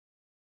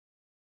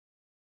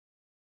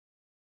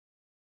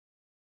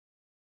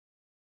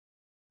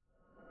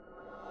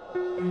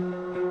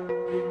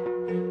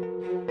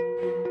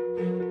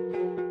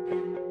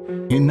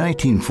In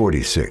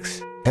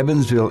 1946,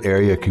 Evansville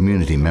area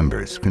community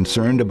members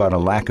concerned about a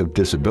lack of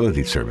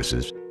disability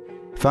services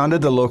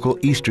founded the local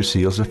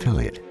Easterseals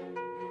affiliate.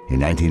 In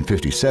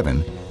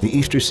 1957, the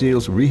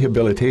Easterseals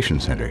Rehabilitation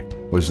Center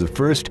was the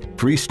first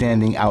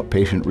freestanding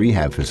outpatient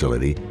rehab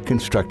facility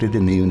constructed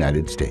in the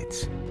United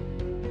States.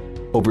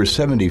 Over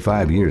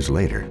 75 years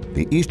later,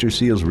 the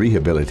Easterseals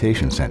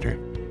Rehabilitation Center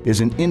is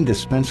an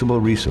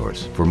indispensable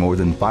resource for more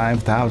than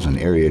 5,000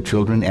 area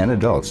children and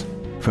adults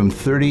from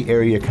 30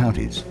 area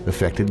counties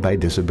affected by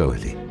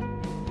disability.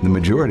 The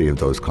majority of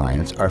those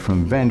clients are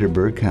from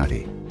Vanderburgh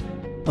County.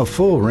 A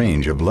full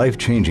range of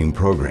life-changing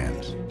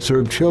programs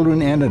serve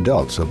children and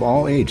adults of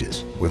all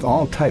ages with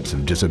all types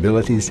of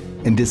disabilities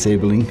and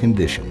disabling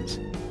conditions.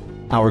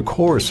 Our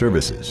core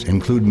services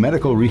include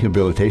medical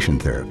rehabilitation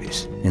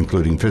therapies,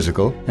 including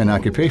physical and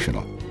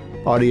occupational,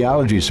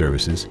 audiology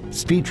services,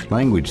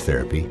 speech-language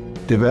therapy,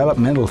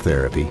 developmental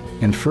therapy,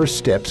 and First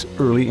Steps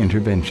early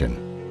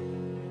intervention.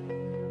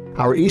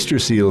 Our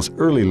Easterseals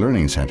Early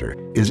Learning Center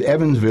is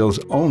Evansville's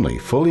only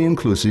fully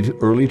inclusive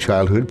early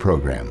childhood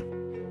program.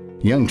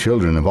 Young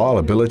children of all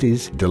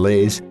abilities,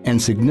 delays, and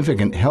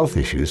significant health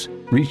issues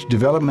reach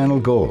developmental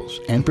goals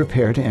and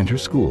prepare to enter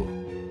school.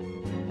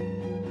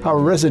 Our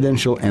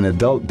residential and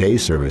adult day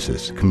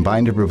services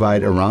combine to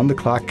provide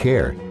around-the-clock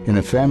care in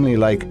a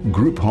family-like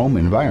group home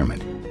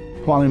environment,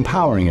 while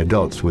empowering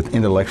adults with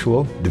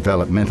intellectual,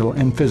 developmental,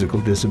 and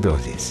physical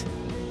disabilities.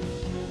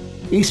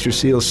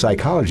 Easterseals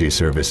Psychology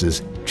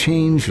Services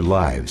change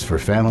lives for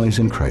families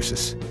in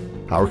crisis.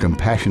 Our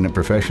compassionate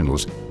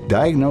professionals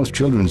diagnose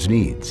children's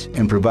needs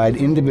and provide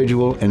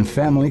individual and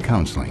family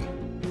counseling.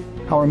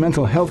 Our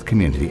mental health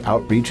community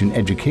outreach and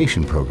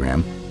education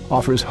program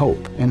offers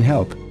hope and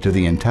help to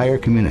the entire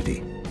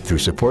community through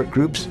support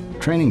groups,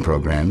 training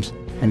programs,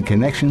 and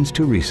connections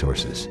to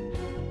resources.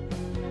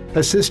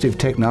 Assistive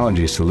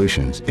Technology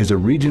Solutions is a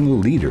regional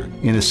leader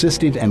in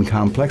assistive and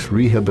complex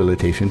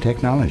rehabilitation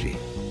technology.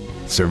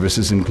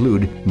 Services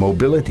include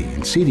mobility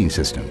and seating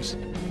systems,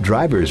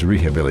 driver's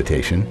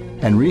rehabilitation,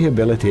 and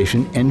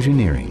rehabilitation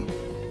engineering.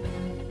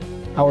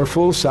 Our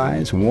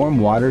full-size warm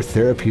water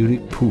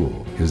therapeutic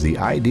pool is the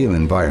ideal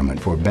environment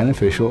for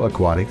beneficial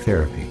aquatic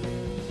therapy.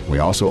 We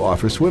also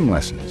offer swim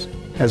lessons,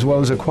 as well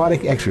as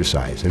aquatic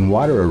exercise and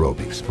water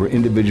aerobics for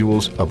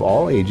individuals of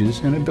all ages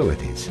and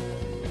abilities.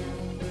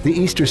 The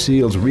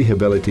Easterseals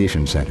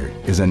Rehabilitation Center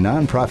is a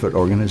nonprofit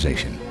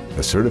organization,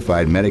 a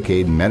certified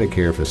Medicaid and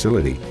Medicare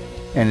facility,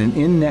 and an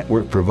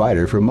in-network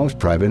provider for most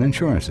private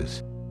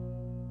insurances.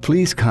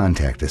 Please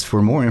contact us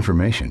for more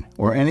information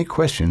or any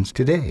questions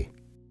today.